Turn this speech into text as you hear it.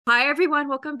Hi everyone,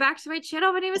 welcome back to my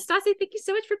channel. My name is Stassi. Thank you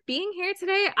so much for being here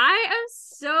today. I am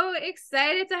so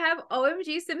excited to have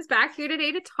OMG Sims back here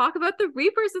today to talk about the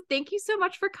Reaper. So thank you so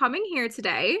much for coming here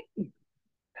today.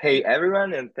 Hey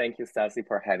everyone, and thank you, Stassi,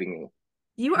 for having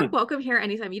You are me. welcome here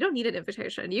anytime. You don't need an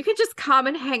invitation. You can just come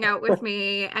and hang out with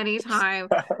me anytime.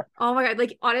 Oh my God.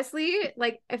 Like honestly,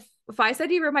 like if I said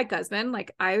you were my cousin,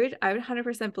 like I would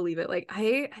 100% believe it. Like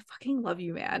I fucking love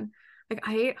you, man. Like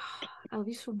I love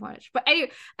you so much. But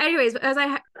anyways, as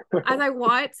I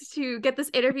want to get this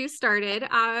interview started,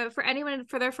 for anyone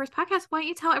for their first podcast, why don't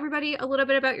you tell everybody a little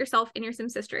bit about yourself and your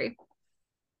Sims history?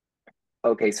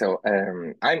 Okay, so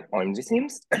I'm on the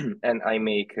Sims, and I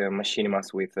make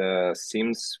machinimas with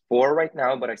Sims 4 right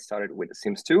now, but I started with the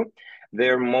Sims 2.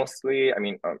 They're mostly,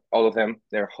 all of them,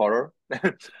 they're horror.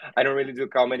 I don't really do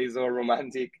comedies or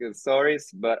romantic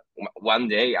stories, but one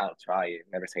day I'll try.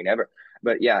 Never say never.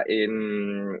 But yeah,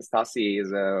 in Stassi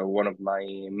is one of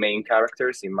my main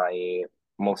characters in my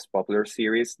most popular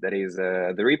series, that is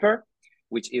The Reaper,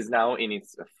 which is now in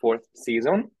its fourth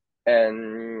season.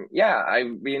 And yeah,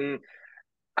 I've been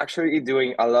actually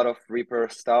doing a lot of Reaper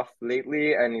stuff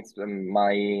lately, and it's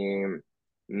my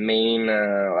main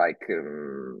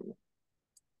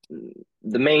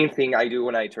the main thing I do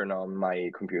when I turn on my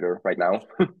computer right now.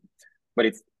 But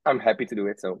it's I'm happy to do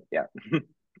it, so yeah.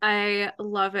 I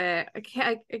love it. I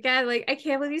can't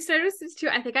believe you started with Sims 2.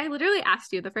 I think I literally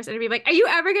asked you in the first interview, like, are you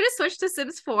ever gonna switch to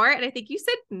Sims 4? And I think you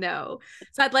said no.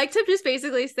 So I'd like to just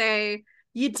basically say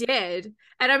you did.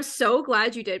 And I'm so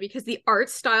glad you did because the art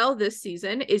style this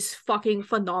season is fucking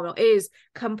phenomenal. It is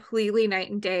completely night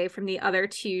and day from the other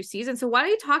two seasons. So why don't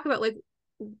you talk about like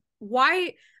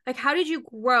why like how did you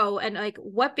grow and like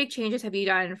what big changes have you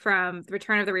done from the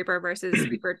Return of the Reaper versus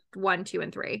Reaper 1, 2,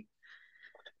 and 3?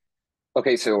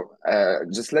 Okay, so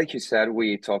just like you said,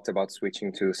 we talked about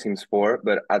switching to Sims 4,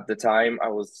 but at the time I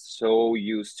was so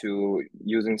used to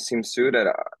using Sims 2 that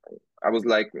I was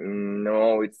like,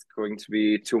 no, it's going to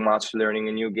be too much learning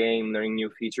a new game, learning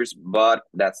new features. But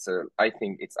I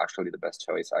think it's actually the best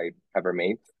choice I ever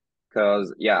made.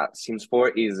 Because, yeah, Sims 4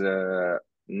 is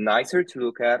nicer to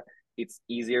look at, it's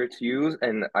easier to use,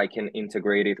 and I can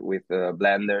integrate it with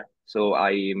Blender. So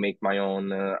I make my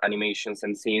own animations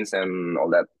and scenes and all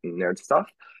that nerd stuff.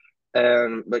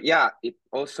 But yeah, it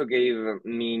also gave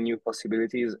me new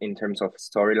possibilities in terms of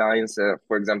storylines.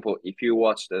 For example, if you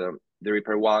watch the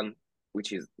Reaper one,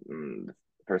 which is the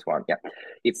first one, yeah,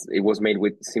 it was made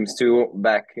with Sims 2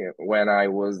 back when I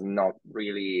was not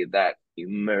really that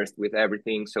immersed with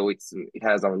everything. So it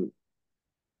has a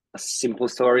simple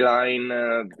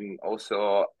storyline.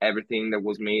 Also, everything that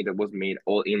was made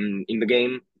all in the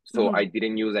game. So I Mm-hmm.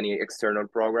 didn't use any external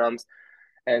programs,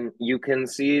 and you can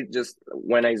see just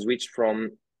when I switched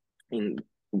from in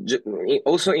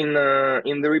also in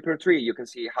the Reaper 3, you can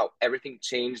see how everything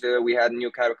changed. We had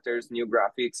new characters, new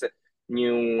graphics,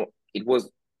 new. It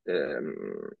was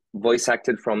voice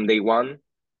acted from day one,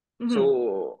 Mm-hmm.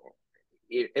 so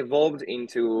it evolved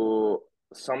into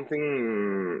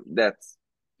something that's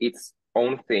its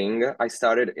own thing. I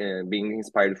started being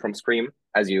inspired from Scream,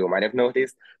 as you might have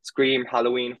noticed. Scream,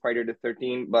 Halloween, Friday the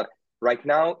 13th, but right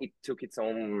now it took its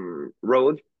own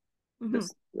road, Mm-hmm.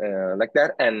 just like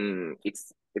that, and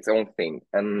it's its own thing.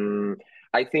 And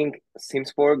I think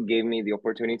Sims 4 gave me the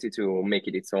opportunity to make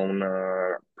it its own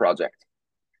project.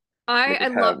 I Make I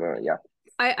it love have, yeah.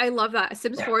 I love that.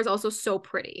 Sims 4 is also so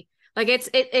pretty. Like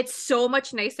it's so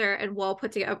much nicer and well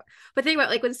put together. But think about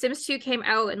like when Sims 2 came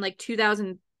out in like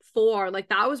 2004, like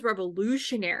that was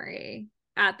revolutionary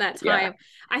at that Yeah. time.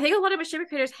 I think a lot of machine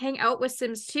creators hang out with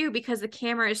Sims 2 because the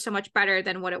camera is so much better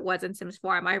than what it was in Sims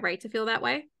 4. Am I right to feel that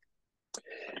way?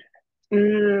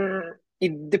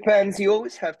 It depends. You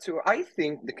always have to. I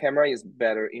think the camera is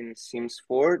better in Sims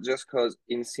 4 just because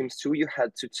in Sims 2 you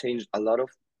had to change a lot of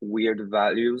weird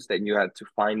values that you had to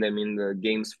find them in the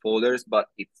game's folders, but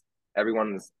it's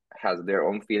everyone has their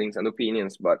own feelings and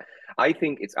opinions. But I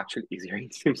think it's actually easier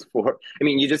in Sims 4. I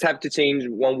mean, you just have to change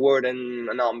one word and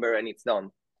a number and it's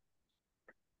done.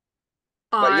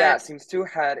 But Uh yeah, Sims 2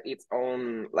 had its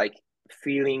own like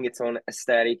feeling, its own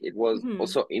aesthetic. It was mhm.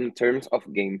 also in terms of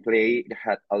gameplay, it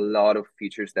had a lot of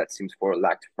features that Sims 4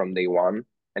 lacked from day one,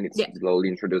 and it's Yeah. slowly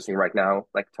introducing right now,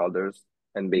 like toddlers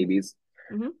and babies.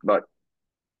 Mhm. But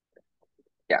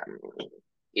yeah,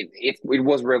 it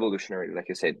was revolutionary, like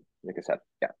I said,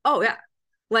 yeah. Oh yeah.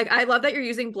 Like I love that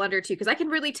you're using Blender too, because I can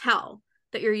really tell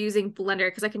that you're using Blender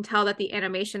because I can tell that the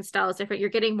animation style is different. You're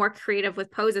getting more creative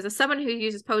with poses. As someone who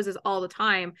uses poses all the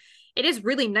time, it is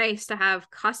really nice to have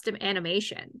custom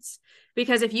animations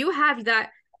because if you have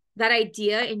that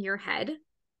idea in your head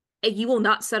you will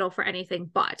not settle for anything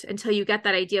but until you get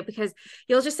that idea, because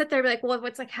you'll just sit there and be like, well,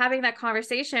 what's like having that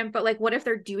conversation, but like what if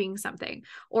they're doing something,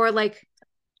 or like,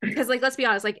 because like let's be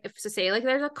honest, like if to say like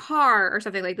there's a car or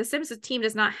something, like the Sims team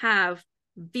does not have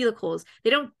vehicles, they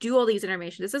don't do all these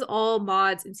animations. This is all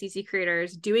mods and CC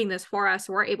creators doing this for us,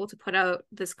 so we're able to put out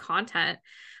this content.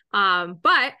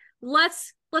 But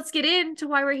let's get into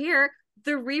why we're here.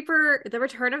 The Reaper, the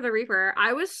Return of the Reaper.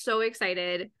 I was so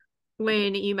excited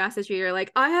when you messaged me. You're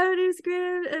like, I have a new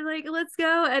script, and like, let's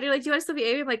go. And you're like, do you want to still be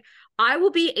Amy? I'm like, I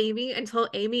will be Amy until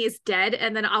Amy is dead,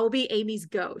 and then I will be Amy's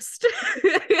ghost.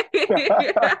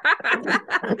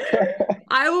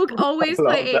 I will I always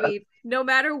love play that. Amy, no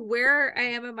matter where I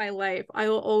am in my life. I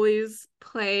will always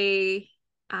play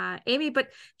Amy. But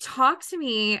talk to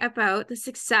me about the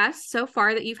success so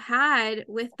far that you've had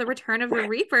with the Return of the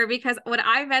Reaper, because when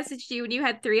I messaged you and you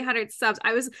had 300 subs,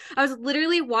 I was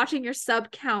literally watching your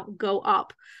sub count go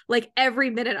up like every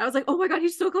minute. I was like, oh my god,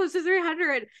 he's so close to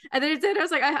 300. And then it did. I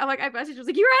was like, I messaged, I was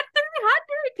like, you're at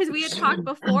 300, because we had talked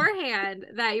beforehand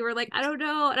that you were like, I don't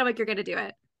know, and I'm like, you're gonna do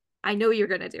it. I know you're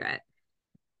gonna do it.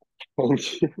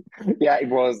 Yeah, it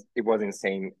was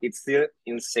insane. It's still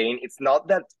insane. It's not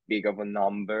that big of a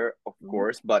number, of Mm-hmm.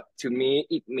 course, but to me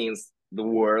it means the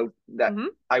world that Mm-hmm.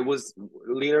 I was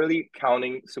literally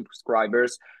counting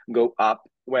subscribers go up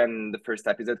when the first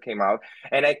episode came out,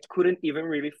 and I couldn't even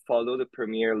really follow the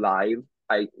premiere live.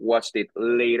 I watched it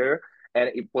later, and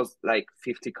it was like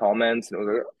 50 comments, and I was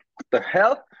like, what the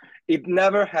hell? It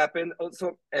never happened.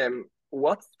 Also,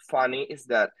 what's funny is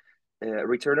that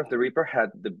Return of the Reaper had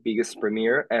the biggest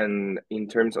premiere, and in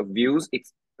terms of views,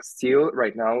 it's still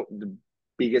right now the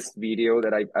biggest video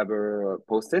that I've ever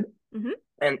posted. Mm-hmm.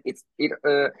 And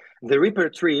the Reaper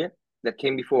 3 that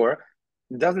came before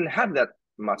doesn't have that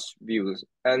much views,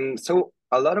 and so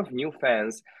a lot of new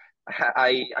fans.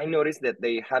 I noticed that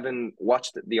they haven't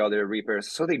watched the other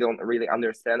Reapers, so they don't really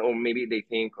understand, or maybe they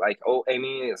think like, oh,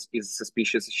 Amy is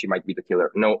suspicious, she might be the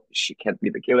killer. No, she can't be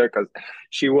the killer because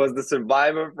she was the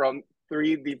survivor from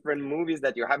three different movies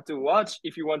that you have to watch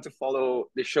if you want to follow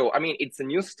the show. I mean, it's a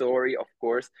new story, of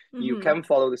course. You Mm-hmm. can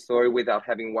follow the story without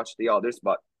having watched the others,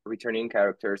 but returning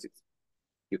characters,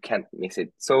 you can't miss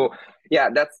it. So yeah,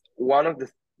 that's one of the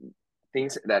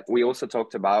things that we also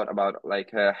talked about like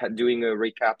doing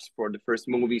recaps for the first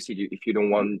movies if you don't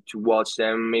Mm-hmm. want to watch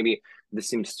them. Maybe The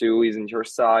Sims 2 isn't your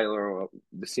style, or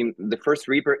the first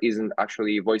Reaper isn't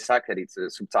actually voice acted, it's a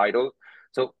subtitle.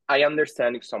 So I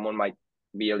understand if someone might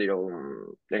be a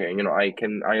little I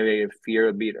fear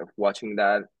a bit of watching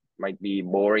that, might be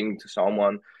boring to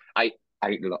someone. I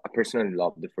personally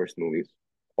love the first movies,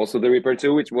 also the Reaper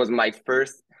 2, which was my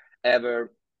first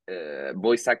ever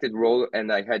voice acted role,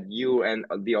 and I had you and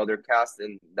the other cast,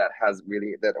 and that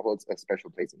holds a special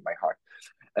place in my heart.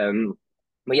 Um,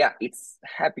 but yeah, it's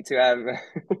happy to have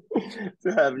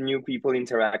to have new people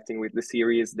interacting with the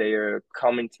series. They're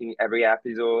commenting every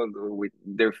episode with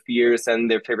their fears and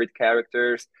their favorite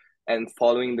characters, and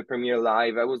following the premiere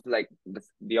live. I was like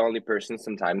the only person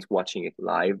sometimes watching it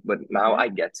live, but now Mm-hmm. I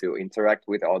get to interact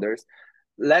with others.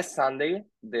 Last Sunday,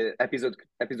 the episode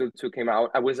 2 came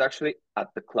out. I was actually at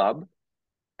the club,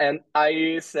 and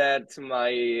I said to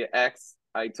my ex,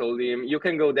 I told him, you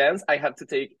can go dance. I have to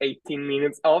take 18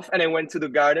 minutes off. And I went to the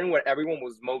garden where everyone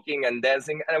was smoking and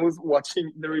dancing. And I was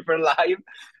watching the Reaper live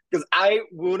because I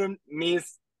wouldn't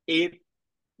miss it.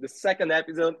 The second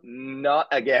episode, not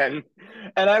again.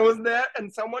 And I was there,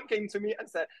 and someone came to me and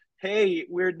said, hey,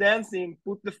 we're dancing.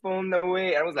 Put the phone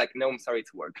away. And I was like, no, I'm sorry,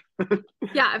 to work.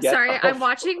 Yeah, I'm Get sorry. I'm off.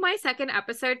 watching my second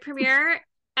episode premiere.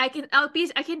 I can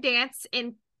dance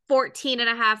in 14 and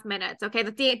a half minutes. Okay.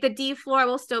 The D floor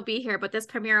will still be here, but this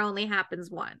premiere only happens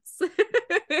once.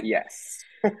 Yes.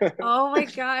 Oh my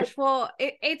gosh. Well,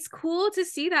 it's cool to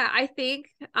see that. I think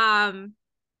having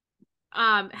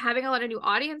a lot of new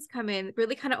audience come in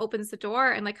really kind of opens the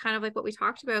door, and like kind of like what we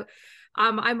talked about.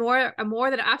 I'm more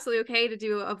than absolutely okay to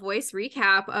do a voice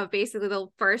recap of basically the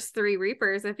first three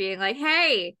Reapers, of being like,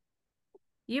 hey,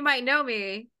 you might know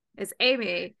me as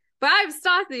Amy, but I'm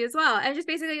Stassi as well. And just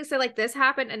basically say like this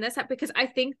happened and this happened, because I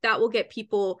think that will get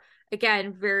people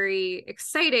again very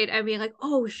excited and being like,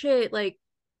 oh shit, like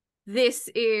this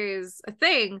is a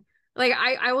thing. Like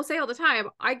I will say all the time,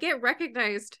 I get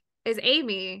recognized as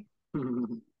Amy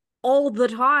all the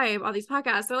time on these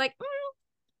podcasts. They're like,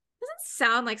 doesn't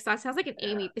sound like Stassi. Sounds like an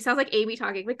Amy. It sounds like Amy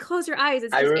talking. Like, close your eyes.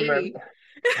 It's I just remember Amy.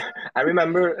 I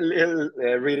remember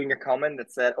reading a comment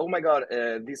that said, "Oh my God,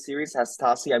 this series has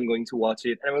Stassi. I'm going to watch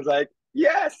it." And I was like,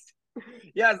 "Yes,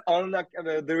 yes." On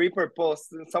the Reaper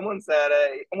post, someone said,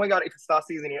 "Oh my God, if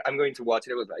Stassi is in here, I'm going to watch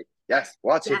it." I was like, "Yes,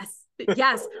 watch it." Yes.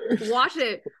 Yes, watch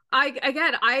it. I've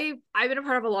been a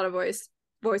part of a lot of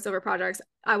voiceover projects.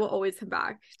 I will always come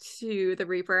back to the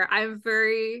Reaper. I'm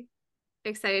very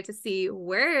excited to see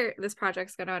where this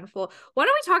project's going to unfold. Why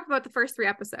don't we talk about the first 3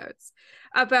 episodes,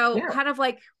 about Yeah. kind of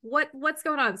like what's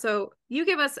going on? So you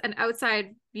give us an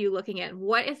outside view looking in.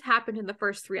 What has happened in the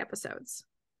first 3 episodes?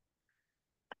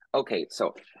 Okay,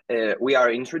 so we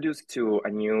are introduced to a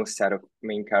new set of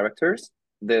main characters.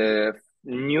 The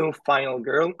new final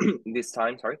girl this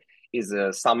time, sorry, is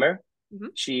Summer. Mm-hmm.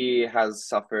 She has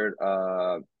suffered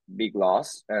a big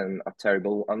loss and a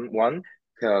terrible one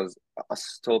because a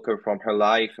stalker from her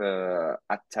life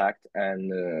attacked and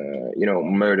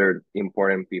murdered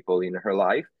important people in her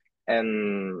life.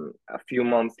 And a few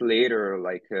months later,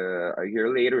 like a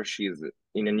year later, she's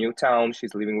in a new town.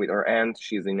 She's living with her aunt.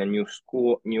 She's in a new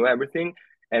school, new everything.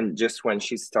 And just when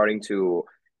she's starting to,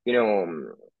 you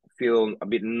know, feel a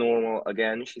bit normal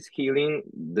again, she's healing.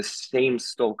 The same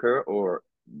stalker or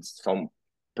some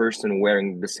person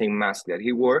wearing the same mask that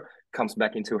he wore comes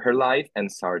back into her life and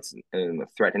starts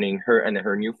threatening her and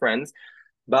her new friends.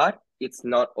 But it's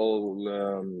not all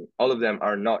of them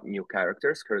are not new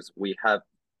characters because we have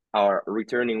our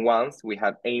returning ones. We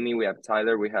have Amy, we have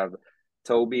Tyler, we have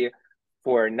Toby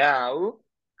for now,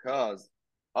 because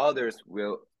others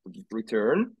will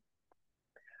return.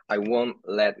 I won't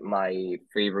let my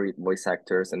favorite voice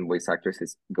actors and voice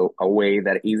actresses go away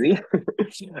that easy.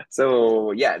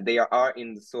 So yeah, they are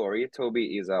in the story.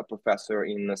 Toby is a professor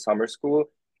in a summer school.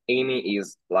 Amy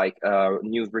is like a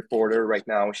news reporter right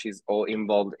now. She's all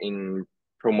involved in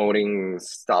promoting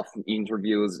stuff,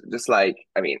 interviews, just like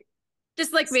I mean,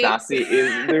 Just like me. Stassi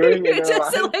is doing in her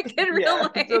Just life. like in real Yeah,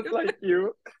 life. just like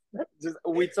you. Just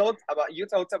we talked about you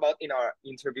talked about in our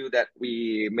interview that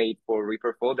we made for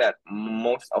Reaper Fall that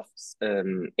most of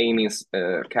Amy's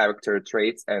character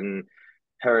traits and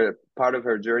her part of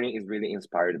her journey is really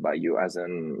inspired by you as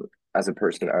a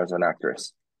person, as an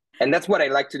actress. And that's what I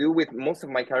like to do with most of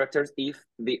my characters if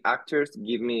the actors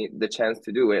give me the chance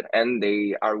to do it and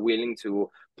they are willing to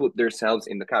put themselves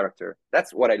in the character.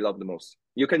 That's what I love the most.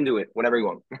 You can do it whenever you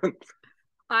want.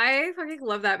 I fucking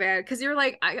love that, man. Because you're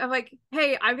like, I'm like,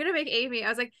 hey, I'm gonna make Amy. I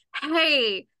was like,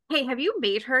 hey, have you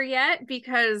made her yet?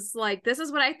 Because like, this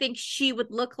is what I think she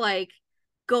would look like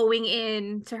going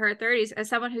into her 30s as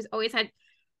someone who's always had.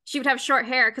 She would have short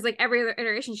hair because like every other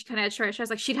iteration she kind of had short hair.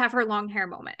 Like she'd have her long hair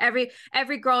moment. Every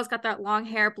girl's got that long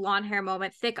hair, blonde hair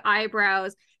moment, thick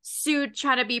eyebrows, suit,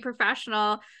 trying to be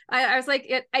professional. I was like,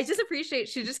 I just appreciate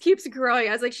she just keeps growing.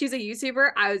 I was like, she's a YouTuber.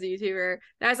 I was a YouTuber.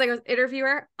 And I was like, I was an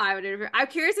interviewer. I would interview. I'm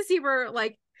curious to see where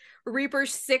like Reaper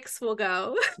 6 will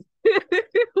go.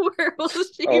 Where will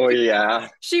she Oh be? yeah,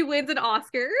 She wins an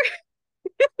Oscar.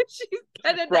 She's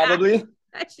gonna act. probably.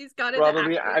 She's got into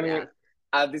Probably. acting. I Yeah. mean,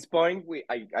 at this point,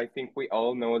 I think we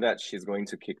all know that she's going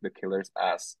to kick the killer's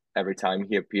ass every time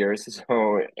he appears.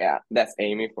 So yeah, that's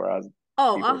Amy for us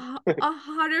Oh, people.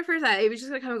 100%. It was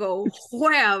just gonna kind of go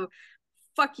wham,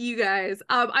 fuck you guys.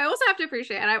 I also have to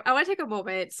appreciate, and I want to take a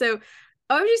moment. So,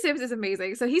 OMG Sims is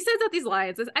amazing. So he sends out these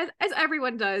lines as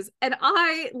everyone does, and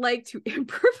I like to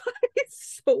improvise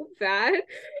so bad.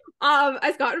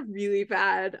 It's gotten really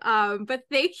bad. But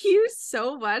thank you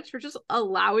so much for just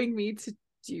allowing me to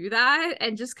do that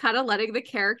and just kind of letting the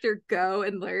character go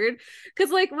and learn.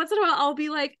 Because like once in a while I'll be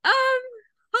like,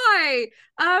 hi,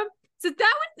 so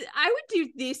that would I would do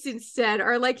this instead,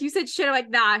 or like you said, shit. I'm like,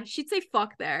 nah, she'd say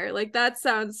fuck there. Like that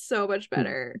sounds so much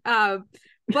better.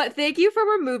 But thank you for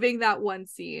removing that one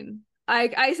scene.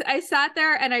 I sat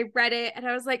there and I read it and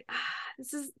I was like,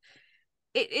 this is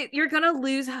you're gonna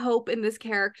lose hope in this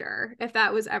character if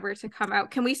that was ever to come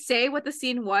out. Can we say what the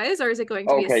scene was, or is it going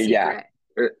to be a Okay, yeah.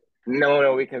 secret?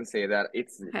 No, we can say that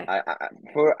it's Okay.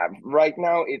 for right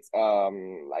now. It's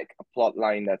like a plot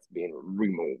line that's been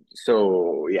removed.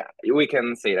 So yeah, we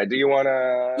can say that. Do you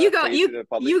wanna You go say it to the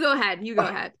public? you go ahead. You go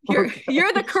ahead.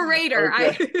 You're the Okay, curator. I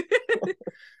okay.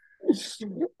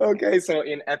 Okay, so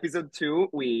in episode 2,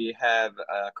 we have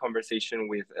a conversation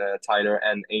with Tyler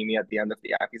and Amy at the end of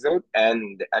the episode,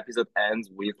 and the episode ends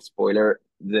with spoiler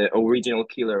the original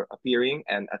killer appearing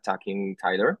and attacking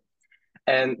Tyler.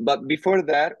 And but before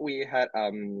that, we had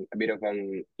a bit of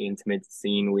an intimate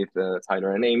scene with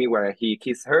Tyler and Amy where he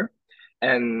kissed her,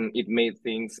 and it made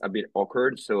things a bit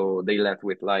awkward. So they left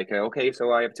with like, okay,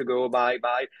 so I have to go, bye,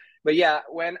 bye. But yeah,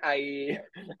 when I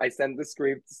sent the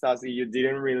script, Stassi, you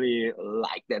didn't really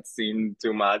like that scene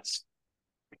too much.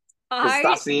 Because I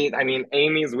Stassi, I mean,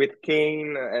 Amy's with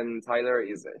Kane, and Tyler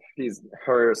is he's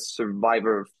her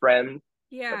survivor friend.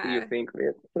 What do you yeah. think,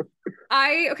 Liv?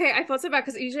 I felt so bad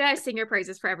because usually I sing your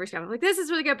praises for every scam. I'm like, this is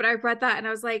really good, but I read that and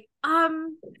I was like,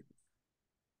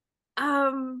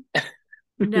 Um,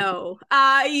 no.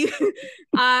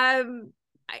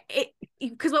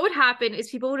 Because what would happen is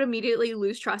people would immediately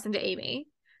lose trust into Amy.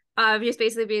 Just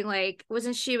basically being like,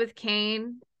 wasn't she with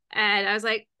Kane? And I was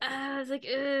like,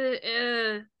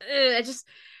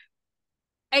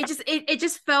 it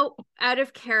just felt out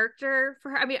of character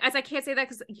for her. I mean, as I can't say that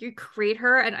because you create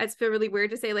her, and it's feel really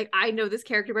weird to say like I know this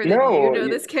character better than you No, know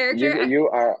this character. you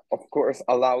are of course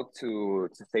allowed to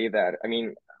say that. I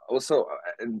mean, also,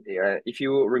 if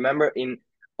you remember in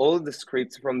all the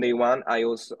scripts from day one, I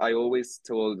always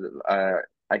told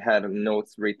I had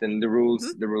notes written Mhm.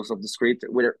 the rules of the script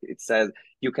where it says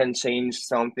you can change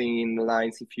something in the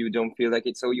lines if you don't feel like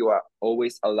it. So you are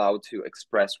always allowed to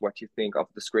express what you think of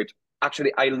the script.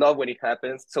 Actually, I love when it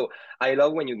happens. So I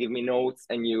love when you give me notes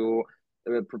and you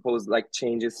propose like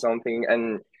changes something.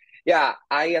 And yeah,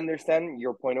 I understand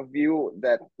your point of view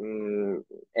that and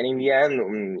in the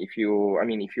end, if you I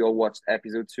mean if you watched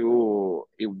episode 2,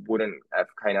 it wouldn't have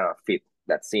kind of fit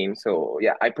that scene. So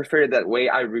yeah, I prefer it that way.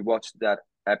 I rewatched that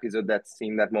episode, that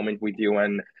scene, that moment with you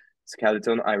and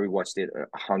Skeleton. I rewatched it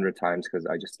 100 times because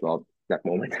I just love that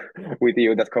moment with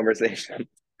you, that conversation.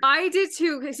 I did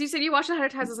too, because you said you watched it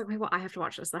 100 times. I was like, wait, well, I have to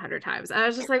watch this 100 times. And I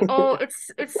was just like, oh,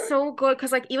 it's so good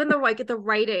because like even though like the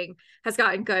writing has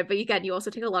gotten good, but again, you also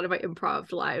take a lot of my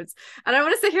improv lines. And I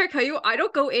want to sit here and tell you, I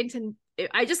don't go into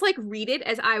I just like read it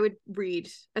as I would read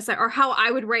as or how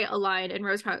I would write a line in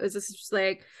Rosecrans. Is this just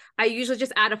like I usually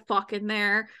just add a fuck in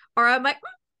there, or I'm like,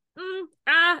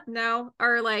 no,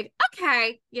 or like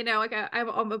okay, like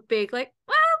I'm a big like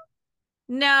well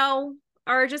no,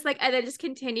 or just like and then just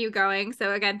continue going.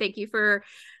 So again, thank you for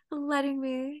letting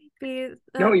me be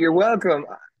No, you're welcome.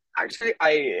 Actually,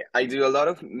 I do a lot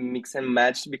of mix and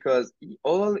match because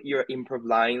all your improv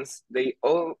lines, they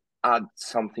all add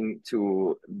something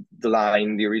to the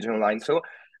line, the original line. So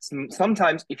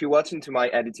sometimes if you watch into my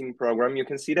editing program, you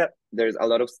can see that there's a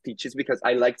lot of stitches because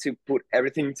I like to put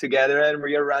everything together and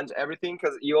rearrange everything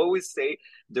because you always say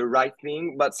the right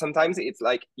thing, but sometimes it's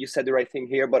like you said the right thing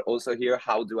here, but also here,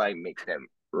 how do I make them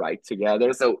right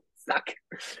together? So suck.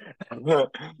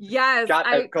 yes, Cut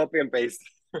and copy and paste.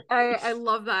 I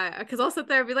love that because I'll sit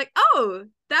there and be like, oh,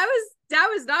 that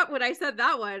was not what I said.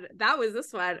 That one, that was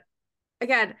this one.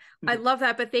 Again, I love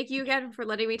that. But thank you again for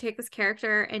letting me take this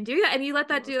character and do that. And you let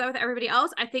that do that with everybody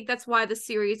else. I think that's why the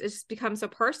series has become so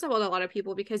personal to a lot of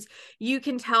people because you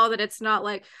can tell that it's not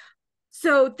like,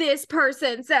 so this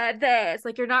person said this.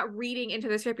 Like you're not reading into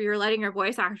the script, you're letting your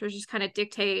voice actors just kind of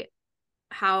dictate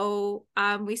how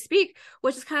we speak,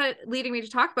 which is kind of leading me to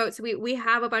talk about. So we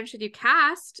have a bunch of new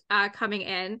cast coming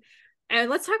in. And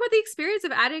let's talk about the experience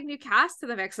of adding new cast to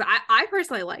the mix. I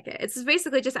personally like it. It's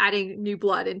basically just adding new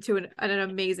blood into an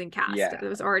amazing cast Yeah, that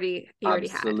was already you already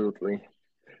had. absolutely.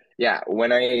 Yeah,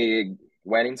 when I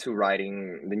went into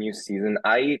writing the new season,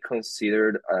 I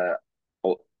considered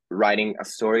writing a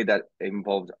story that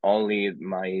involved only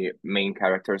my main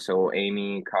character, so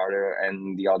Amy, Carter,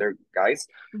 and the other guys.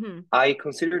 Mm-hmm. I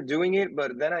considered doing it,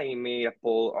 but then I made a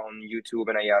poll on YouTube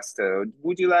and I asked,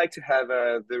 would you like to have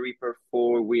the Reaper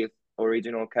 4 with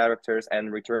original characters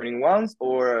and returning ones,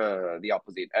 or the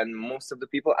opposite? And most of the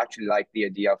people actually like the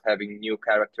idea of having new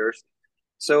characters.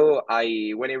 So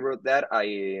when I wrote that,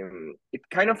 it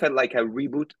kind of felt like a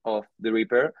reboot of the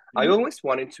Reaper. I Mm-hmm. always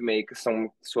wanted to make some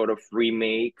sort of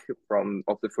remake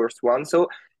of the first one. So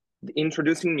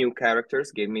introducing new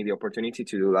characters gave me the opportunity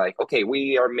to do like, okay,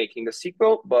 we are making a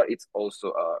sequel, but it's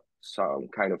also some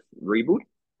kind of reboot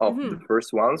of the Mm-hmm.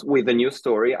 first ones with a new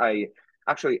story.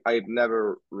 I've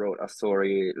never wrote a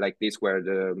story like this where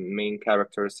the main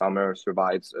character Summer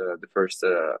survives the first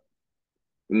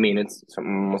minutes. So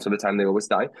most of the time they always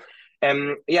die.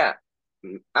 And yeah,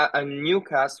 a new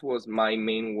cast was my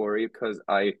main worry because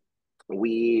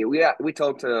we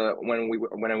talked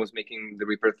when I was making the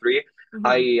Reaper 3. Mm-hmm.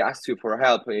 I asked you for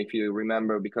help if you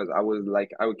remember because I was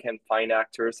like I can't find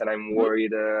actors and I'm Mm-hmm.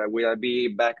 worried will I be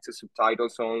back to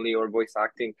subtitles only or voice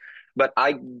acting. But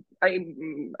I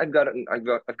I've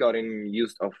gotten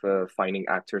used of finding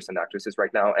actors and actresses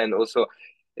right now, and also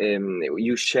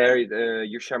you share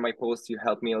my posts, you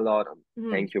help me a lot.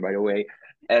 Mm-hmm. Thank you, by the way.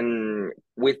 And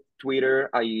with Twitter,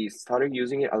 I started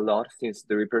using it a lot since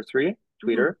the Reaper 3 Mm-hmm.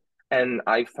 Twitter, and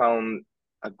I found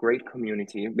a great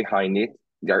community behind it.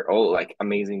 They're all like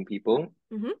amazing people.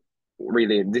 Mm-hmm.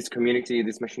 Really, this community,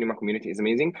 this machinima community is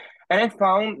amazing. And I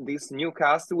found this new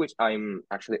cast, which I'm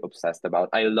actually obsessed about.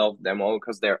 I love them all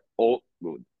because they're all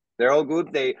good. They're all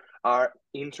good. They are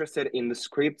interested in the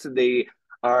script. They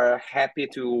are happy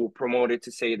to promote it,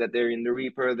 to say that they're in the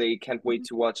Reaper. They can't wait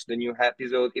to watch the new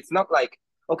episode. It's not like,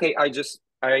 okay, I just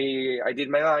I did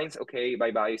my lines. Okay,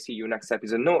 bye bye. See you next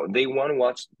episode. No, they want to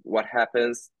watch what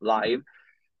happens live, Mhm.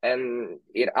 and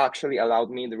it actually allowed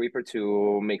me, the Reaper,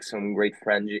 to make some great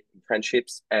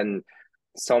friendships, and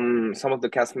some of the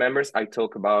cast members I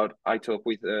talk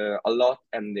with a lot,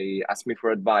 and they ask me for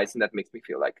advice, and that makes me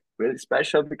feel like really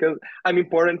special because I'm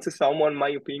important to someone. My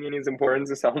opinion is important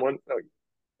to someone. So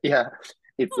yeah,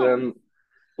 it's Oh,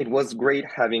 it was great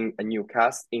having a new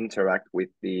cast interact with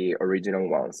the original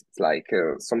ones. It's like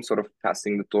some sort of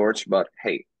passing the torch, but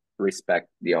hey, respect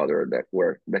the other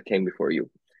that came before you.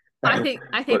 I think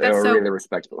But that's really so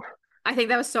respectful. I think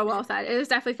that was so well said. It was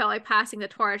definitely felt like passing the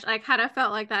torch. I kind of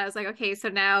felt like that. I was like, okay, so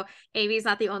now Amy's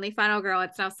not the only final girl.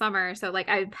 It's now Summer. So like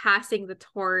I'm passing the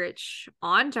torch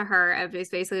on to her of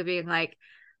just basically being like,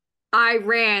 I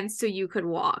ran so you could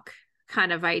walk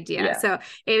kind of idea. Yeah, So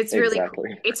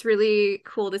exactly. it's really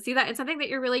cool to see that. And something that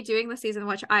you're really doing this season,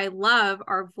 which I love,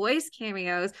 are voice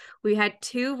cameos. We had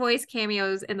two voice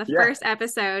cameos in the Yeah, first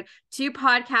episode, two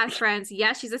podcast friends.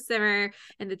 Yes, she's a simmer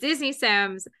in the Disney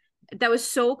Sims. That was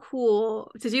so cool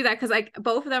to do that because like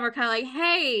both of them are kind of like,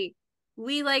 hey,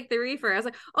 we like the Reaper. I was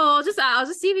like, oh, I'll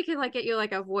just see if we can like get you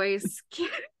like a voice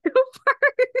cameo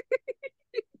part.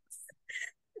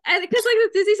 And because like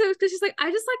with Disney, so because she's like, I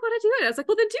just like want to do it. I was like,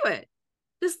 well, then do it.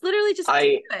 Just literally just do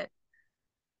I it.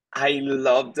 I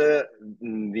love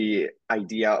the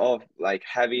idea of like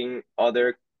having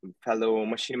other fellow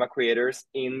machinima creators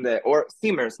in the, or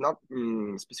streamers, not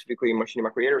specifically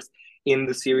machinima creators in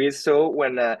the series. So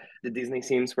when the Disney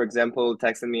Sims, for example,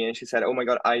 texted me and she said, "Oh my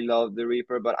God, I love the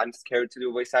Reaper, but I'm scared to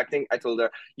do voice acting." I told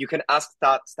her, "You can ask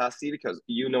Stassi because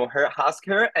you know her. Ask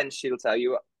her, and she'll tell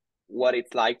you what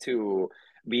it's like to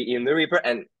be in the Reaper."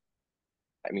 And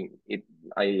I mean, it.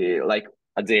 I like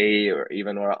a day or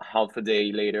even or half a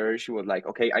day later, she was like,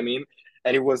 "Okay, I mean,"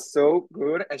 and it was so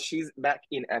good. And she's back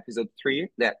in episode 3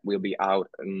 that will be out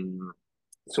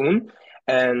soon,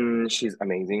 and she's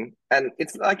amazing. And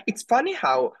it's like it's funny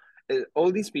how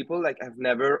all these people like have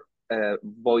never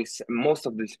voice. Most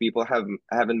of these people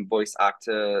haven't voice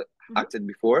Mm-hmm. acted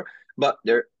before, but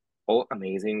they're all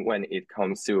amazing when it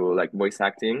comes to like voice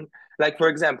acting. Like for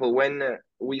example, when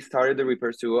we started the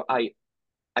Reapers 2,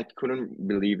 I couldn't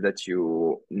believe that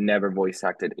you never voice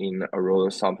acted in a role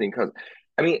or something. Because,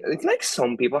 I mean, it's like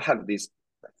some people have this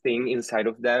thing inside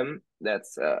of them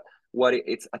that's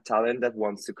it's a talent that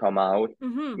wants to come out. I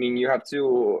Mm-hmm. mean, you have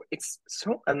to, it's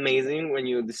so amazing when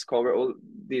you discover all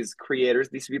these creators,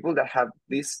 these people that have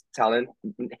this talent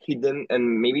hidden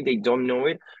and maybe they don't know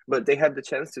it, but they have the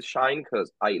chance to shine.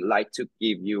 Because I like to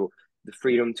give you the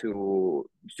freedom to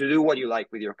do what you like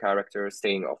with your character,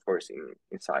 staying of course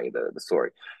inside the story.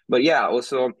 But yeah,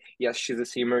 also yes, she's a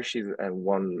simmer. She's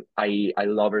one I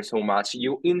love her so much.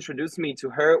 You introduced me to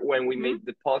her when we Mm-hmm. made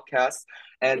the podcast,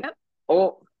 and Yep.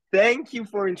 oh, thank you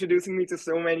for introducing me to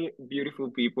so many beautiful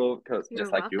people. Because You're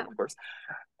just like you, of welcome. course.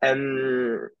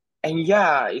 And and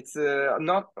yeah, it's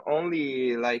not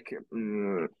only like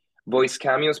voice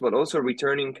cameos, but also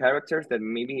returning characters that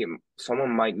maybe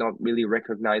someone might not really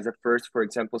recognize at first. For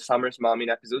example, Summer's mom in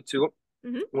episode 2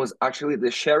 Mm-hmm. was actually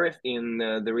the sheriff in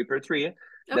the Reaper 3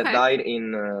 that Okay. died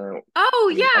in Oh I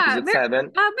mean yeah, episode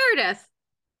 7. Meredith.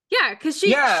 Yeah, because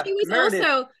Yeah, she was Meredith.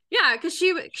 also yeah, because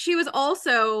she was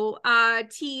also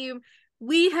team.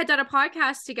 We had done a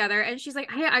podcast together, and she's like,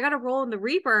 "Hey, I got a role in the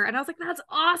Reaper," and I was like, "That's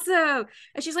awesome!"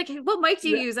 And she's like, hey, "What mic do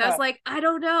you use?" I was Yeah, like, "I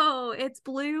don't know. It's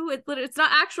blue. It's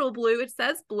not actual blue. It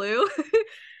says blue.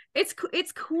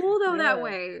 It's cool though that yeah.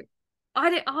 way. I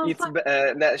did. Oh It's fuck.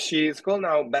 that she's called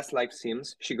now Best Life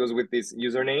Sims. She goes with this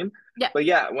username. Yeah. But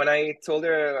yeah, when I told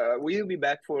her we'll be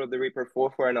back for the Reaper 4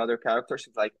 for another character,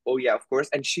 she's like, "Oh yeah, of course."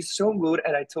 And she's so good.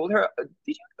 And I told her,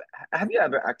 "Did you have you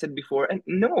ever acted before?" And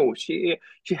no, she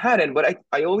hadn't. But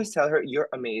I always tell her, "You're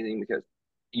amazing," because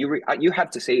you have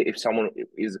to say if someone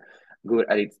is good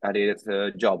at its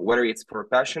job, whether it's for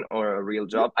passion or a real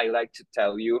Mhm. job. I like to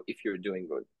tell you if you're doing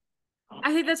good.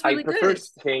 I think that's I really prefer good.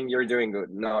 saying you're doing good,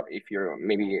 not if you're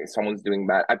maybe someone's doing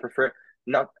bad. I prefer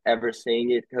not ever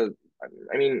saying it because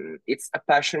I mean it's a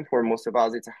passion for most of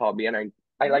us. It's a hobby, and I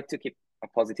Mhm. like to keep a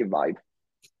positive vibe.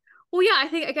 Well, yeah, I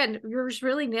think again, you're just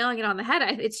really nailing it on the head.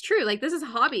 It's true. Like this is a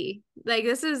hobby. Like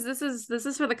this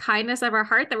is for the kindness of our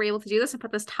heart that we're able to do this and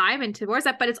put this time into towards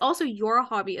that. But it's also your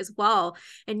hobby as well,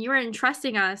 and you're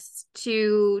entrusting us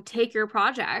to take your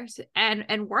project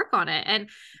and work on it. And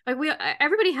like we,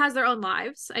 everybody has their own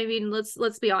lives. I mean,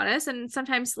 let's be honest. And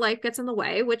sometimes life gets in the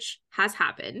way, which has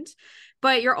happened,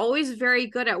 but you're always very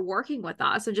good at working with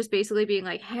us and just basically being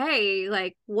like, hey,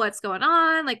 like what's going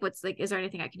on, like what's like, is there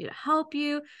anything I can do to help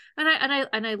you? And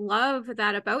I love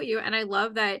that about you, and I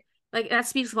love that like that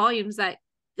speaks volumes that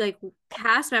like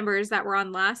cast members that were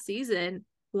on last season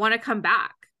want to come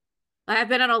back. Like, I've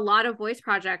been on a lot of voice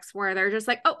projects where they're just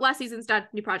like, oh, last season's done,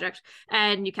 new project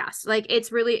and new cast. Like,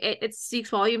 it's really it speaks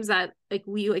volumes that like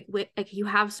like you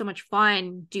have so much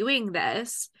fun doing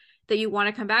this that you want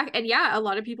to come back. And yeah, a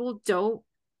lot of people don't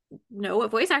know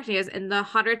what voice acting is. In the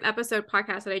 100th episode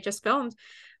podcast that I just filmed,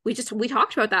 we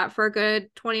talked about that for a good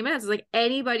 20 minutes. It's like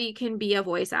anybody can be a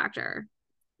voice actor.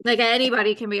 Like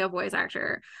anybody can be a voice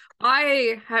actor.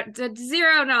 I had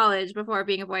zero knowledge before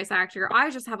being a voice actor.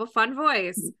 I just have a fun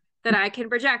voice that I can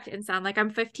project and sound like I'm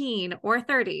 15 or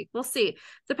 30. We'll see.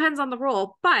 Depends on the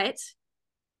role, but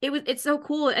it's so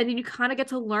cool, and then you kind of get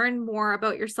to learn more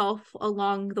about yourself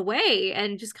along the way,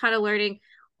 and just kind of learning,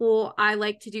 well, I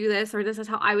like to do this, or this is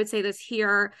how I would say this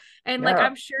here. And like, Yeah,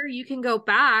 I'm sure you can go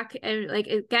back and like,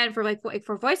 again, for like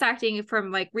for voice acting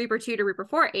from like Reaper 2 to Reaper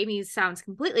 4, Amy's sounds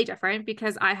completely different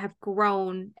because I have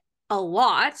grown a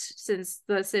lot since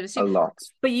the Sims 2. a lot,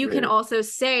 But you can really. also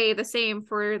say the same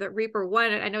for the Reaper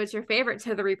 1. I know it's your favorite,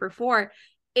 to the Reaper 4.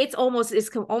 It's almost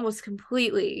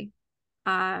completely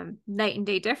night and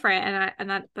day different,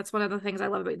 and that's one of the things I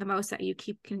love about you the most, that you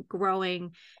keep growing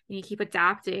and you keep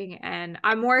adapting. And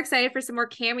I'm more excited for some more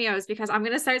cameos, because I'm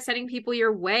gonna start sending people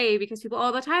your way, because people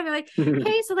all the time are like,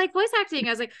 hey, so like voice acting.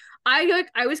 I was like, I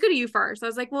was going to you first. I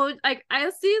was like, well, like I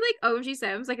see like OMG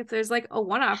Sims, like if there's like a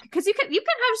one-off, because you can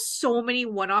have so many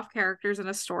one-off characters in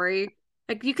a story.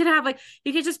 Like you could have like,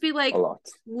 you could just be A like lot.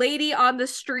 lady on the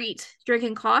street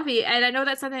drinking coffee. And I know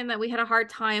that's something that we had a hard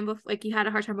time with, like you had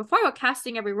a hard time before with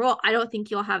casting every role. I don't think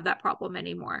you'll have that problem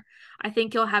anymore. I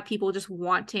think you'll have people just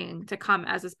wanting to come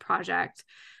as this project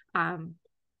um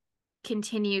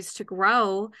continues to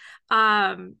grow.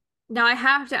 Now I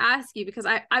have to ask you, because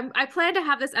I plan to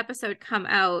have this episode come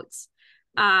out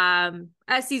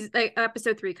as season, like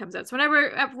episode 3 comes out. So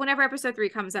whenever episode 3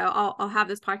 comes out, I'll have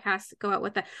this podcast go out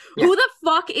with that. Yeah. Who the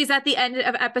fuck is at the end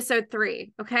of episode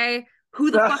 3? Okay,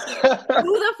 who the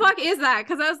fuck is that?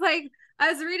 Because I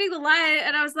was reading the line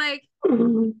and I was like,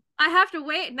 I have to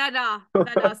wait. No,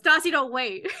 Stassi, don't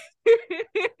wait.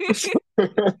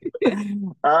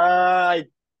 I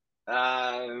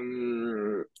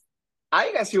um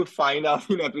I guess you'll find out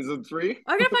in episode 3,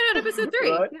 I'm gonna find out episode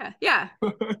 3. right? Yeah.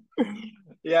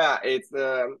 Yeah, it's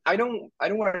I don't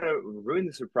want to ruin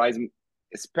the surprise,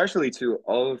 especially to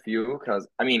all of you, because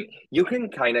I mean you can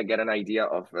kind of get an idea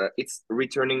of it's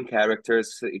returning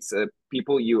characters. It's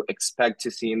people you expect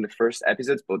to see in the first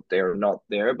episodes, but they're not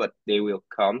there, but they will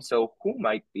come. So who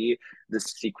might be the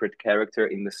secret character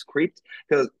in the script?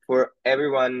 Because for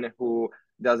everyone who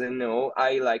doesn't know,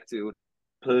 I like to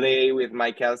play with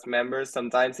my cast members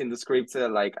sometimes in the script.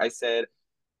 Like I said,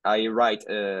 I write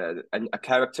a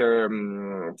character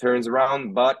turns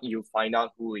around, but you find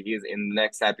out who he is in the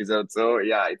next episode. So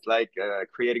yeah, it's like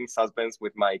creating suspense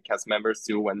with my cast members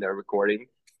too when they're recording.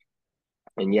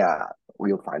 And yeah,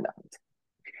 we'll find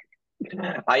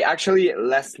out. I actually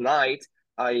last night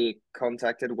I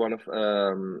contacted one of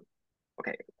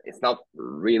okay, it's not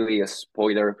really a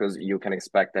spoiler because you can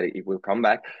expect that it will come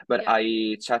back, but Yeah.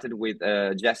 I chatted with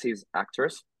Jesse's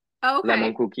actress, Oh, Lemon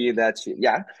okay. Cookie, that she,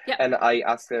 yeah. Yeah. And I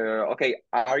asked her, okay,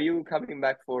 are you coming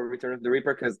back for Return of the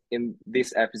Reaper? Because in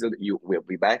this episode you will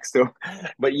be back. So,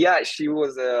 but yeah, she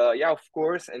was, yeah, of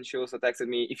course. And she also texted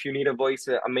me, if you need a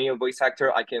male voice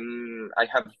actor, I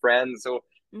have friends. So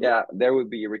Mhm. yeah, there will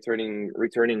be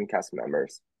returning cast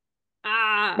members.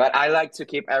 Ah, But I like to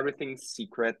keep everything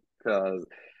secret because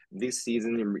this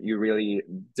season you really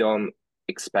don't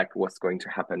expect what's going to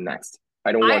happen next.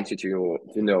 I don't I want you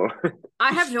to know.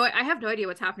 I have no idea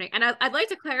what's happening, and I'd like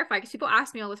to clarify, because people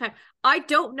ask me all the time. I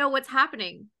don't know what's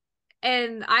happening,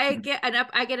 and I get an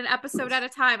episode at a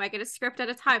time. I get a script at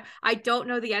a time. I don't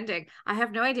know the ending. I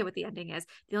have no idea what the ending is.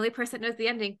 The only person that knows the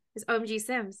ending is OMG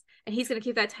Sims, and he's gonna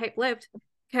keep that tight-lipped.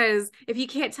 Because if you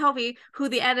can't tell me who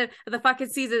the end of the fucking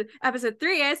season episode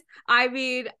 3 is, I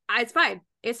mean, it's fine.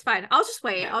 It's fine. I'll just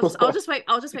wait. I'll just wait.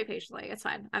 I'll just wait patiently. It's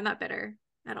fine. I'm not bitter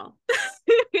at all.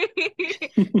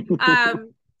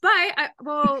 um, but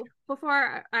well,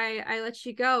 before I let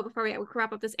you go, before we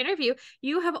wrap up this interview,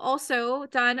 you have also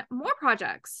done more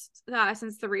projects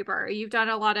since the Reaper. You've done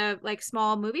a lot of like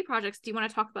small movie projects. Do you want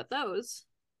to talk about those?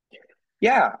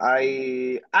 Yeah,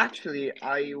 I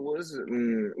was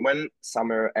when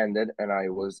summer ended and I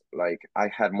was like I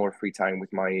had more free time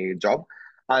with my job.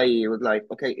 I was like,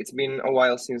 okay, it's been a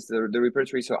while since the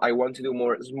repertory, so I want to do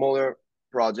more smaller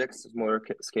projects, smaller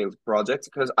scale projects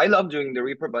because I love doing the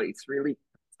Reaper, but it's really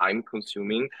time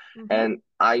consuming. Mm-hmm. And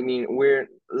I mean, we're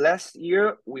last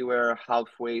year we were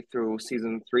halfway through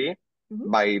season 3 Mm-hmm.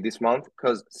 by this month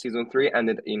because season 3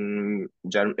 ended in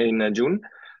June,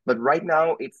 but right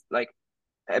now it's like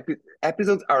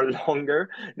episodes are longer.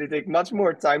 They take much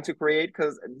more time to create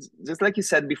because, just like you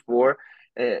said before,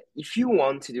 if you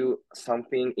want to do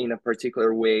something in a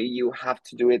particular way, you have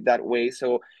to do it that way.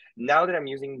 So now that I'm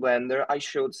using Blender, I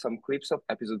showed some clips of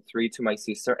episode 3 to my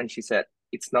sister, and she said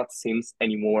it's not Sims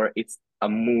anymore. It's a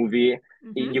movie.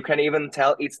 Mm-hmm. You can even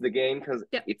tell it's the game because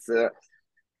Yep. it's a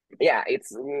yeah,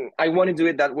 it's I want to do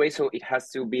it that way, so it has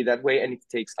to be that way, and it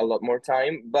takes a lot more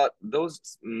time. But those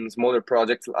smaller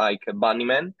projects like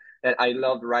Bunnyman, and I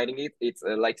loved writing it. It's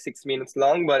like 6 minutes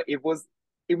long, but it was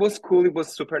cool. It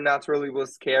was supernatural. It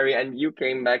was scary, and you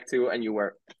came back to and you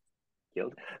were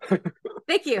killed.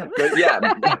 Thank you. But yeah,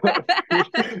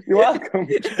 you're welcome.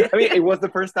 I mean, it was the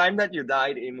first time that you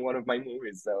died in one of my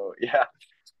movies, so yeah.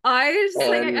 I was just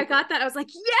like, I And got that. I was like,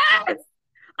 yes,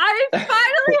 I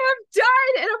finally have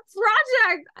done in a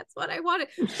project. That's what I wanted.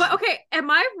 But okay, am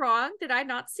I wrong? Did I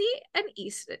not see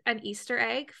an Easter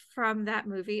egg from that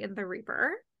movie in The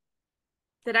Reaper?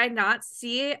 Did I not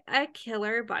see a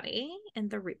killer bunny in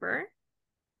The Reaper?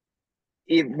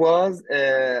 it was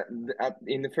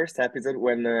in the first episode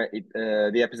when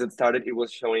the episode started. It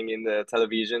was showing in the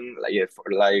television, like yeah,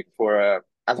 for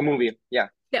as a movie, yeah.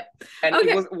 Yep. And it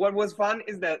Okay. was what was fun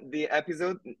is that the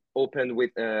episode opened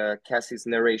with Cassie's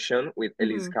narration, with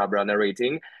Elise Mhm. Cabra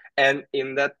narrating, and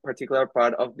in that particular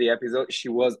part of the episode, she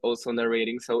was also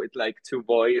narrating. So it's like two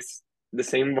voice, the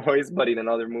same voice, but in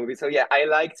another movie. So yeah, I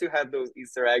like to have those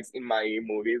Easter eggs in my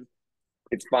movies.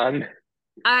 It's fun.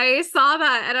 I saw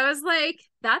that and I was like,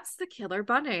 that's the killer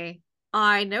bunny.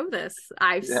 I know this.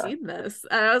 I've Yeah. seen this.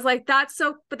 And I was like, that's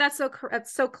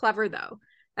so clever though.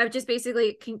 Of just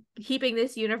basically keeping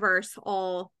this universe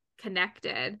all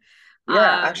connected.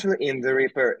 Yeah, Um, actually, in the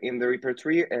Reaper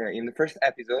 3, in the first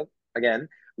episode, again,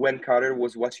 when Carter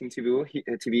was watching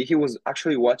TV, he was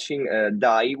actually watching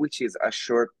Die, which is a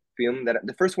short film that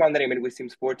the first one that I made with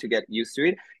Sims 4 to get used to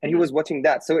it, and he mhm, was watching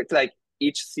that. So it's like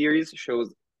each series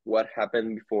shows what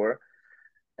happened before,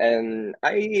 and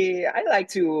I like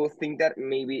to think that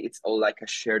maybe it's all like a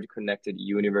shared connected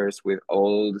universe with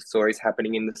all the stories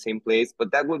happening in the same place.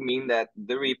 But that would mean that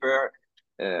the Reaper,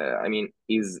 I mean,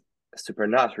 is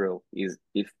supernatural. Is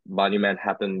if Bunnyman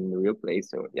happened in the real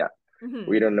place? So yeah, we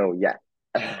mhm. don't know yet.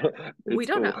 We It's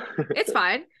don't cool. know. It's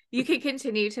fine. You can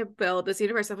continue to build this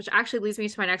universe, which actually leads me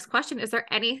to my next question. Is there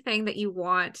anything that you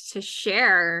want to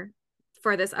share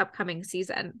for this upcoming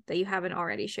season that you haven't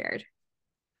already shared?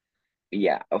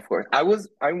 Yeah, of course.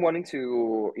 I'm wanting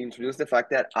to introduce the fact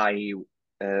that I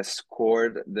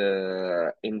scored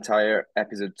the entire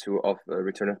episode 2 of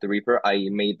Return of the Reaper. I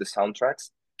made the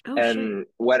soundtracks, Oh shit. and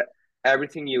what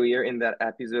everything you hear in that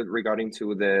episode regarding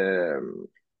to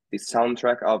the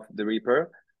soundtrack of the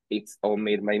Reaper, it's all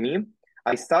made by me.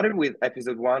 I started with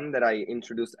episode 1 that I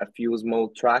introduced a few small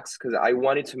tracks because I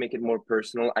wanted to make it more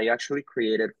personal. I actually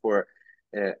created for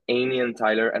Amy and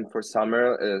Tyler, and for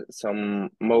Summer, some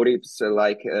motives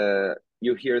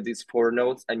you hear these 4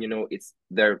 notes and you know it's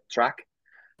their track.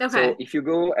 So Okay. if you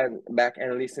go and back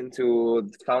and listen to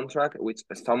the soundtrack, which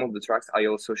some of the tracks I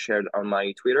also shared on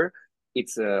my Twitter,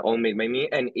 it's all made by me,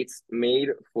 and it's made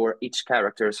for each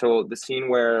character. So the scene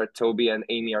where Toby and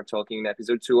Amy are talking in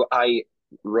episode 2, I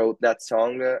wrote that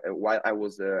song while I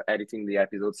was editing the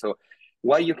episode. So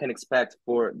what you can expect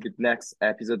for the next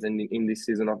episodes in this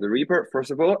season of the Reaper, first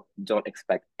of all, don't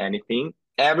expect anything.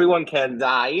 Everyone can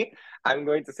die. I'm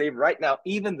going to say right now,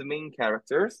 even the main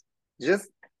characters, just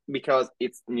because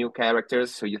it's new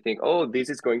characters, so you think, oh, this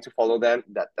is going to follow them.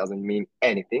 That doesn't mean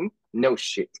anything. No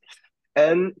shit.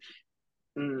 And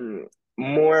mm,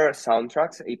 more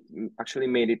soundtracks. It actually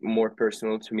made it more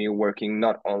personal to me working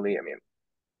not only, I mean,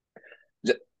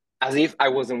 just, as if I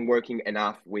wasn't working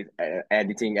enough with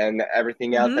editing and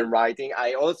everything else Mm-hmm. and writing.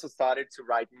 I also started to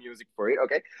write music for it.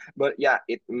 Okay. But yeah,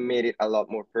 it made it a lot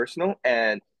more personal,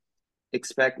 and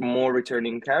expect more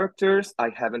returning characters. I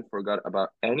haven't forgot about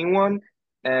anyone.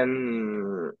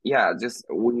 And yeah, just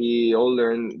we all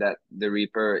learned that the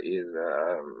Reaper is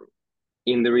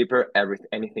in the Reaper,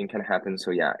 anything can happen.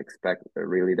 So yeah, expect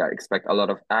really that. Expect a lot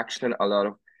of action, a lot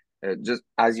of just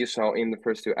as you saw in the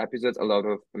first 2 episodes, a lot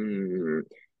of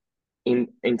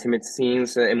intimate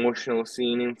scenes, emotional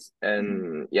scenes, Mm-hmm.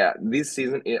 and yeah, this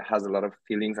season it has a lot of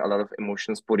feelings, a lot of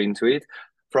emotions put into it,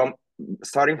 from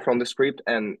starting from the script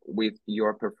and with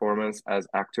your performance as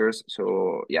actors.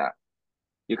 So yeah,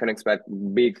 you can expect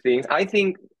big things. I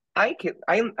think I'm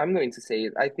going to say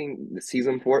it. I think the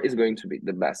season 4 is going to be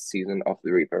the best season of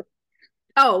the Reaper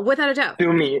Oh, without a doubt.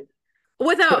 to me.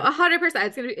 Without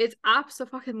 100%. It's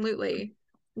absolutely.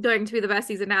 going to be the best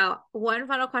season now. One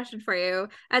final question for you.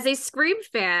 As a Scream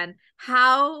fan,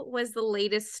 how was the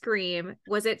latest Scream?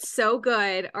 Was it so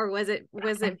good or was it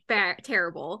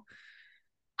terrible?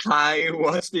 I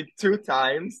watched it 2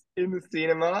 times in the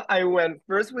cinema. I went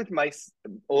first with my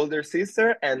older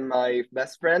sister and my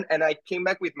best friend, and I came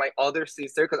back with my other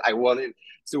sister because I wanted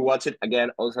to watch it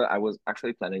again. Also, I was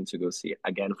actually planning to go see it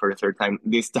again for the third time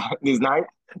this time this night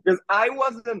because I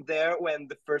wasn't there when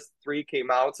the first three came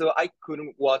out, so I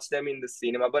couldn't watch them in the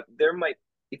cinema. But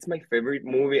it's my favorite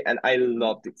movie, and I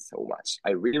loved it so much.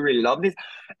 I really, really loved it,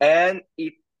 and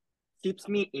it keeps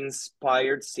me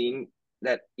inspired seeing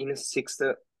that in a sixth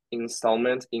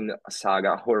installment in a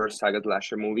saga, horror saga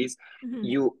slasher movies, Mhm.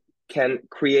 you can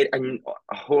create a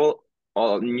whole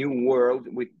new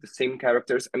world with the same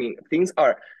characters. I mean, things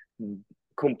are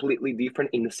completely different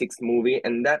in the sixth movie,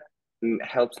 and that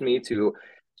helps me to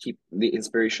keep the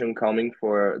inspiration coming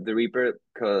for the Reaper.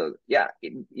 Because yeah,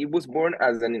 it was born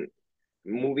as an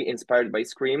movie inspired by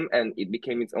Scream, and it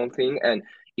became its own thing. And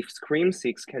if Scream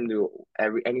 6 can do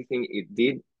anything it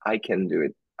did, I can do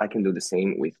it. I can do the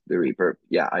same with The Reaper.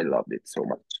 Yeah, I loved it so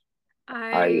much.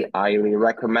 I I highly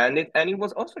recommend it. And it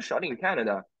was also shot in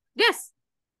Canada. yes.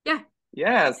 Yeah.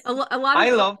 Yes. A lot I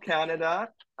of love Canada.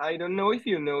 I don't know if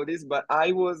you know this, but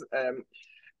I was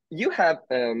you have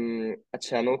a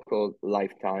channel called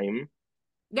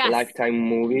yes. Lifetime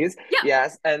movies. Yep.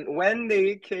 Yes, and when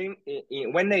they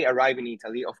when they arrive in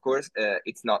Italy, of course,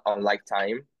 it's not on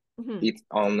Lifetime. Mhm. It's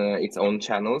on its own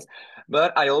channels,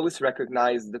 but I always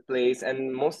recognize the place,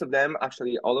 and most of them,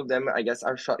 actually, all of them, I guess,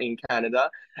 are shot in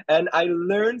Canada. And I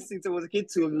learned since I was a kid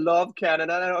to love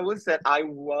Canada, and I always said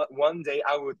one day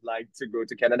I would like to go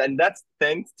to Canada, and that's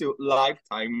thanks to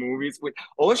Lifetime movies. We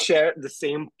all share the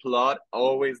same plot.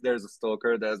 Always, there's a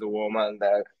stalker, there's a woman,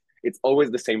 there. It's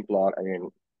always the same plot. I mean,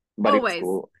 but it's Always.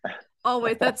 cool.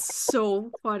 Always. That's so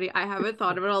funny. I haven't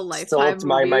thought about a Lifetime Stalked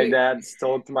by my movie. dad,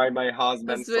 stalked by my husband,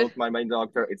 That's been stalked by my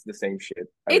doctor. It's the same shit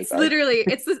every it's time. literally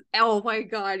it's this oh my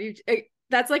god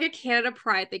that's like a Canada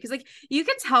pride thing because like you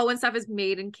can tell when stuff is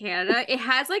made in Canada. It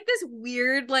has like this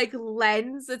weird like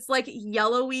lens. It's like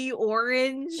yellowy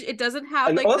orange. It doesn't have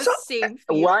And like the also, same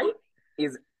why feel.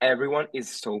 is everyone is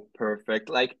so perfect?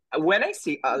 Like when I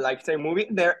see a Lifetime movie,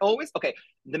 they're always okay.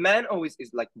 The man always is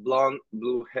like blonde,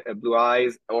 blue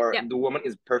eyes, or Yep. the woman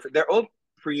is perfect. They're all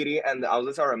pretty, and the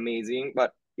houses are amazing. But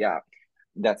yeah,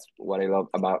 that's what I love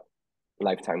about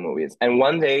Lifetime movies. And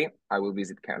one day I will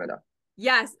visit Canada.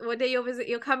 Yes, one day you'll visit.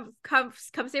 You'll come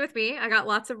stay with me. I got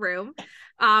lots of room.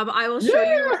 I will show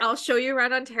you. Yeah. I'll show you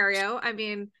around Ontario. I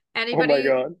mean, Oh my anybody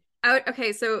god. out.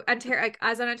 Okay, so Ontario, like,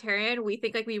 as an Ontarian, we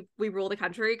think like we rule the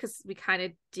country because we kind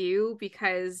of do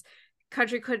because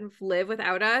country couldn't live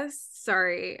without us.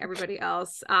 Sorry, everybody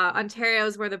else. Ontario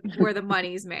is where the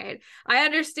money's made. I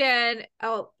understand.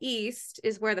 Out east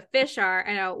is where the fish are,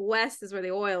 and out west is where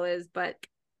the oil is, but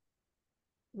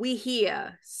we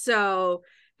here. So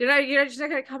you're just not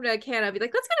gonna come to Canada and be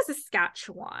like, let's go to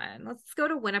Saskatchewan. Let's go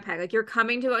to Winnipeg. Like you're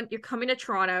coming to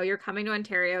Toronto, you're coming to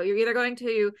Ontario, you're either going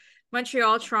to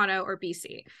Montreal, Toronto, or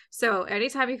BC. So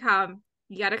anytime you come,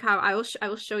 you gotta come. I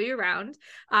will show you around.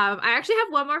 I actually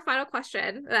have one more final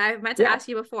question that I meant to Yeah. ask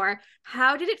you before.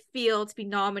 How did it feel to be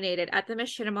nominated at the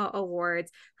Machinima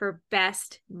Awards for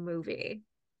Best Movie?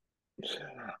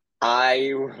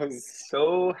 I was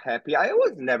so happy. I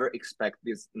always never expect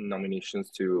these nominations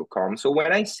to come. So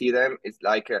when I see them, it's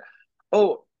like,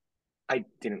 oh, I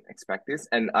didn't expect this,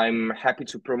 and I'm happy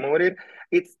to promote it.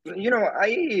 It's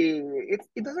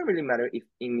it doesn't really matter if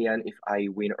in the end if I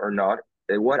win or not.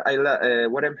 What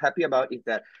I'm happy about is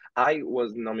that I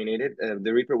was nominated.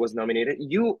 The Reaper was nominated.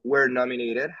 You were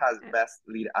nominated as best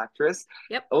lead actress.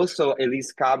 Yep. Also,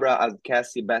 Elise Cabra as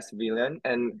Cassie, best villain,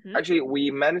 and Mm-hmm. actually we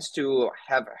managed to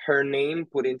have her name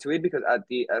put into it because at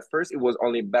first it was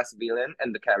only best villain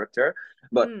and the character,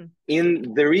 but Mm.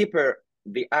 in the Reaper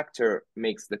the actor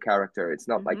makes the character. It's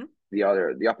not like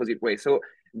Mm-hmm. the opposite way. So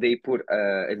they put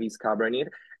Elise Cabra in it.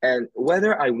 And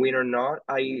whether I win or not,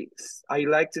 I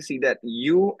like to see that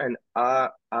you and I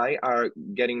are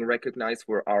getting recognized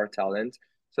for our talent.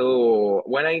 So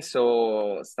when I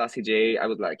saw Stassi J, I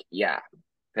was like, yeah,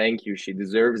 thank you. She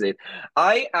deserves it.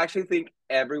 I actually think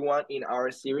everyone in our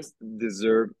series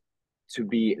deserve to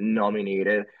be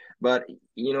nominated, but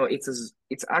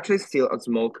it's actually still a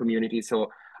small community.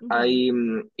 So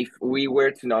Mm-hmm. if we were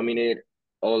to nominate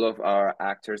all of our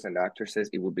actors and actresses,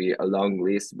 it would be a long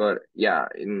list. But yeah,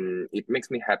 it makes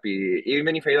me happy.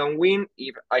 Even if I don't win,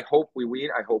 if I hope we win,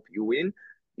 I hope you win.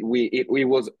 We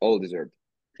was all deserved.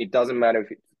 It doesn't matter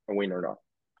if it's a win or not.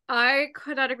 I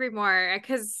could not agree more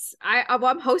because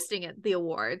I'm hosting it, the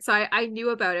award, so I knew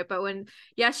about it. But when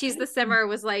yeah, she's the simmer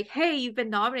was like, "Hey, you've been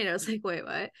nominated," I was like, "Wait,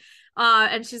 what?"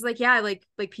 And she's like, "Yeah, like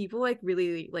people like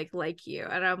really like you,"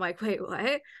 and I'm like, "Wait,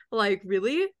 what? Like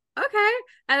really? Okay."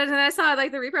 And then I saw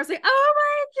like the Reaper, I was like, "Oh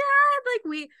my god!"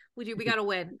 Like we gotta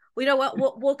win. We know what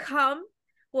we'll come.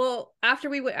 Well, after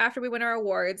we win our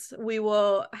awards, we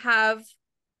will have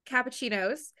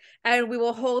cappuccinos and we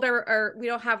will hold our we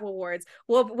don't have awards,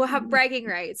 we'll have bragging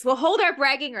rights, we'll hold our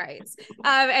bragging rights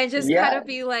and just kind Yeah, of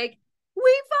be like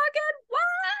we fucking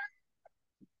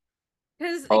won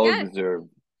because all again deserved.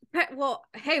 well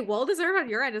hey well deserved on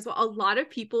your end as well. A lot of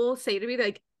people say to me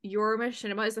like your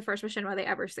machinima is the first machinima they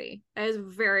ever see. That is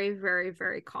very very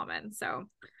very common, so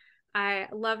I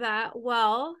love that.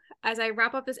 Well, as I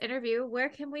wrap up this interview, where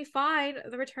can we find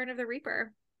the Return of the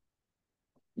Reaper?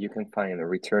 You can find the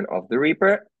Return of the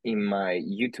Reaper in my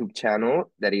YouTube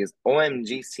channel. That is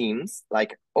OMG Seems.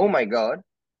 Like, oh my god.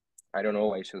 I don't know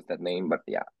why I chose that name, but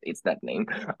yeah, it's that name.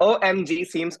 OMG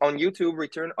Seems on YouTube,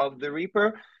 Return of the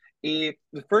Reaper. If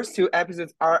the first two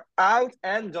episodes are out,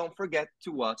 and don't forget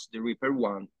to watch The Reaper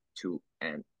 1, 2,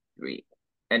 and 3.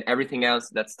 And everything else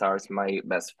that stars my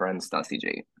best friend Stassi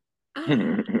J.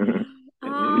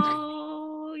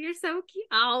 Oh, you're so cute.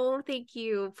 Oh, thank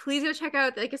you. Please go check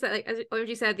out, like I said, like as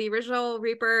OMG said, the original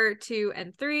Reaper 2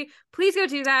 and 3. Please go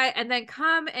do that and then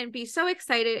come and be so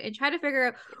excited and try to figure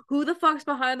out who the fuck's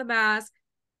behind the mask.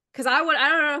 Cause I don't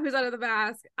know who's under the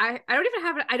mask. I don't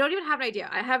even have an idea.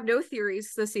 I have no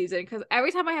theories this season because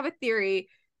every time I have a theory,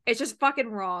 it's just fucking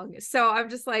wrong. So I'm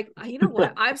just like, you know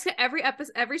what? I'm just gonna, every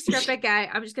episode, every script I get,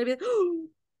 I'm just gonna be like,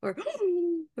 or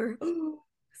or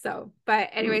so. But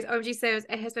anyways, OMG Sims,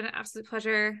 it has been an absolute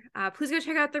pleasure. Please go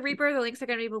check out the Reaper. The links are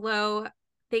gonna be below.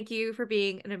 Thank you for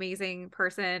being an amazing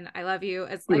person. I love you.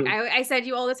 It's like I said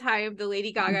you all the time, the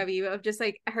Lady Gaga view of just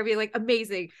like her being like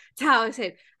amazing,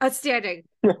 talented, outstanding.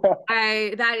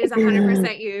 I that is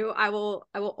 100% you. I will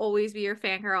always be your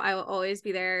fangirl. I will always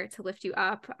be there to lift you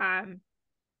up.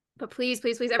 But please,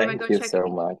 everyone Thank go you check. so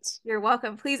much. You're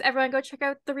welcome. Please, everyone go check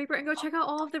out the Reaper and go check out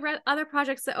all of the other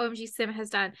projects that OMG Sim has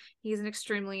done. He's an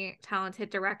extremely talented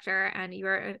director, and you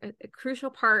are a crucial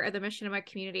part of the Machinima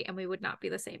community, and we would not be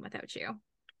the same without you.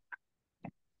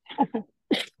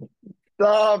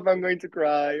 Stop, I'm going to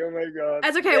cry. Oh my god.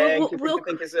 That's okay. Thank you.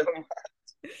 Thank you so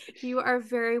much. You are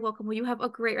very welcome. Will you have a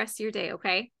great rest of your day?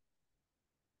 Okay.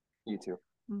 You too.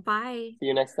 Bye. See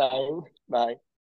you next time. Bye.